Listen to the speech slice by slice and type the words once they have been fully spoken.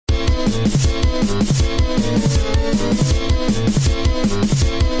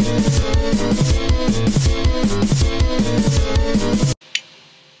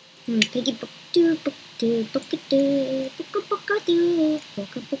Oh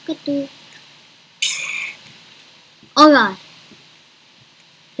god.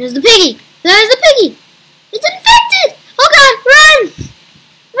 There's the piggy. There's the piggy. It's infected. Oh god, run!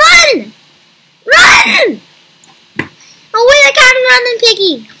 Run! Run! Oh wait, I can't run in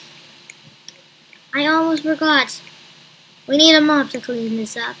piggy. I almost forgot. We need a mop to clean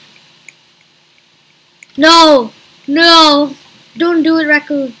this up. No! No! Don't do it,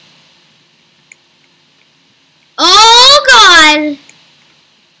 raccoon. Oh god!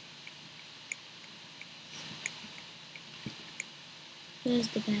 There's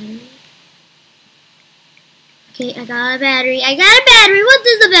the battery. Okay, I got a battery. I got a battery. What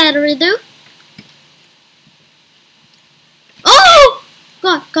does the battery do? Oh!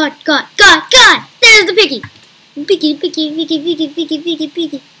 God, God, God, God, God! There's the piggy. Piggy, piggy, piggy, piggy, piggy, piggy,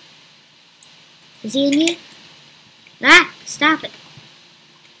 piggy. Is he in here? Ah, stop it.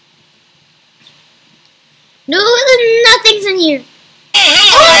 No, nothing's in here.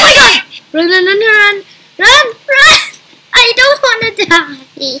 Oh my god! Run, run, run, run, run, run! I don't want to die.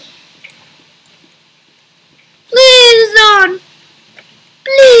 Please don't.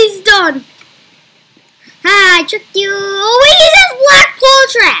 Please don't. Ah, I tricked you. Oh wait, he has black claw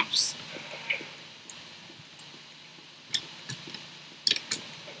traps.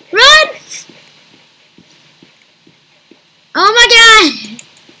 Run! Oh my god!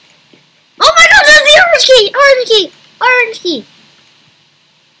 Oh my god, there's the orange key! Orange key! Orange key!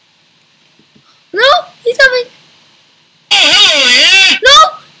 No! He's coming! No!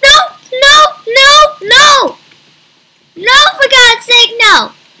 No! No! No! No! No, for God's sake,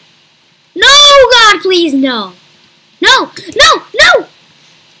 no! No, God, please, no! No! No! No!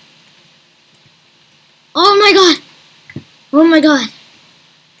 Oh my god! Oh my god!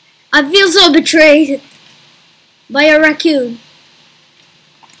 I feel so betrayed by a raccoon.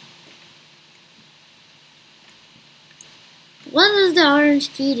 What does the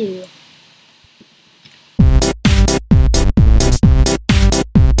orange key do?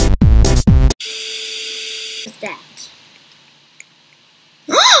 What's that?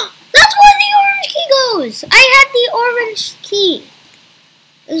 That's where the orange key goes! I had the orange key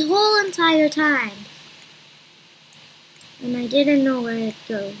this whole entire time. And I didn't know where it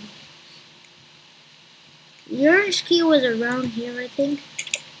goes. The orange key was around here, I think.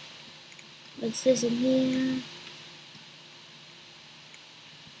 What's this in here?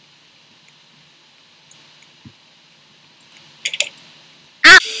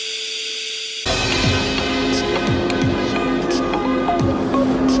 Ah!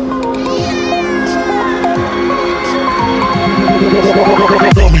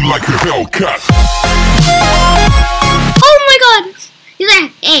 Tell me like a Hellcat. Oh my god! He's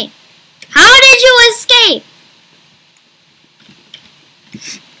like, hey, how did you escape?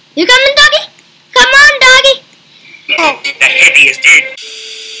 You coming, doggy? Come on, doggy! Oh, the heaviest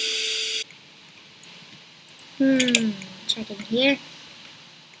dude. Checking here.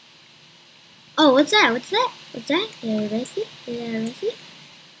 Oh, what's that? What's that? What's that? Is that a rescue? Is that a rescue?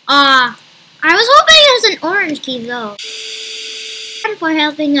 I was hoping it was an orange key, though. Thank you for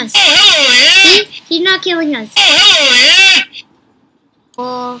helping us. See? He's not killing us.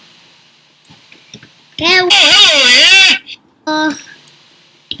 Oh. Yeah.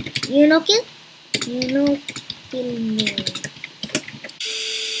 You no kill? You no kill me.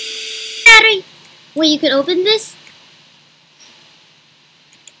 Battery! Wait, you could open this?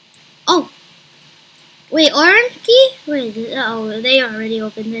 Oh! Wait, orange key? Wait, oh, they already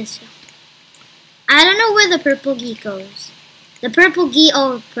opened this. I don't know where the purple key goes. The purple key,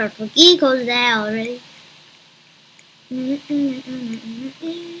 oh, purple key goes there already.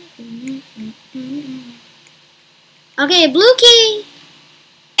 Okay, blue key!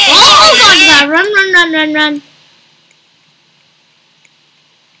 Oh god, run, run, run, run, run.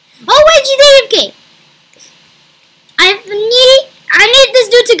 Oh wait, GDFK! I need this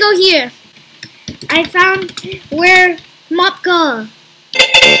dude to go here. I found where Mop go.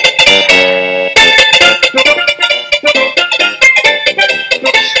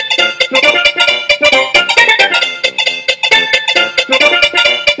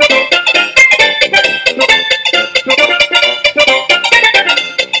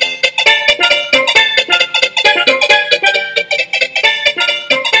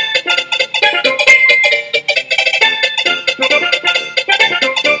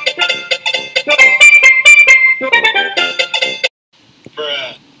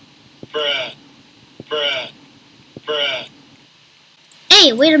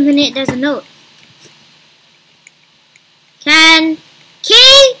 Hey, wait a minute, there's a note. Can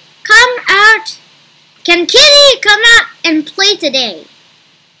Kitty come out? Can Kitty come out and play today?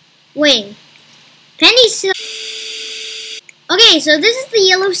 Wait, Penny's still... Okay, so this is the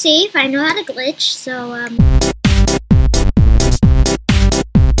yellow safe. I know how to glitch, so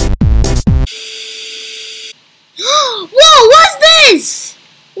Whoa, what's this?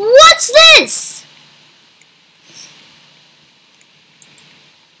 What's this?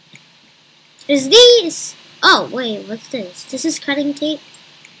 Is these? Oh, wait, what's this? This is cutting tape?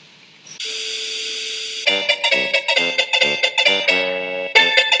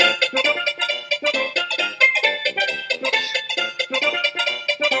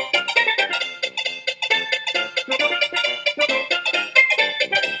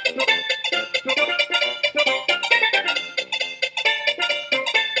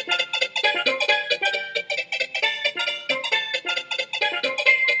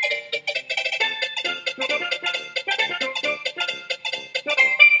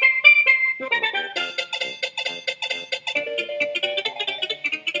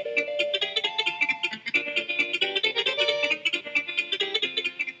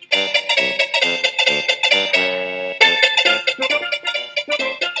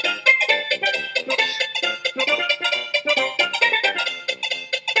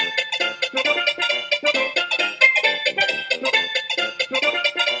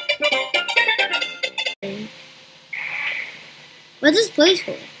 What's this place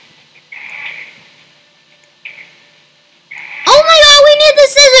for? Oh my god, we need the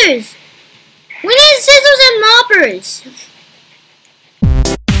scissors! We need scissors and moppers!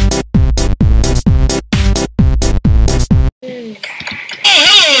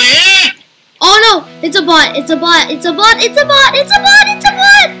 Oh no! It's a bot! It's a bot! It's a bot! It's a bot! It's a bot! It's a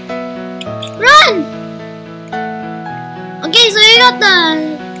bot! Run! Okay, so you got the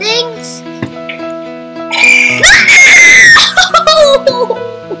things.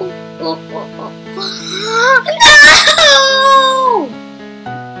 No!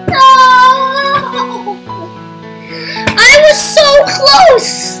 No! I was so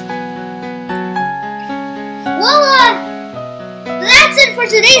close! Well, that's it for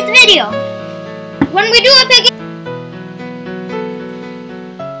today's video. When we do a Piggy...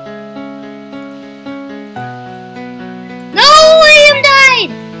 No, William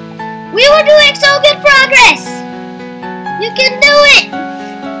died! We were doing so good progress! You can do it!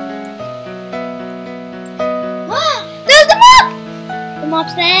 There's the mop! The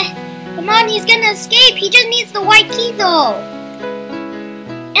mop's there. Come on, he's gonna escape. He just needs the white key though.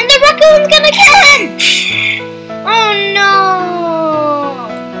 And the raccoon's gonna kill him! Oh no!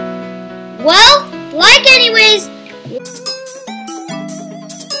 Well, like anyways,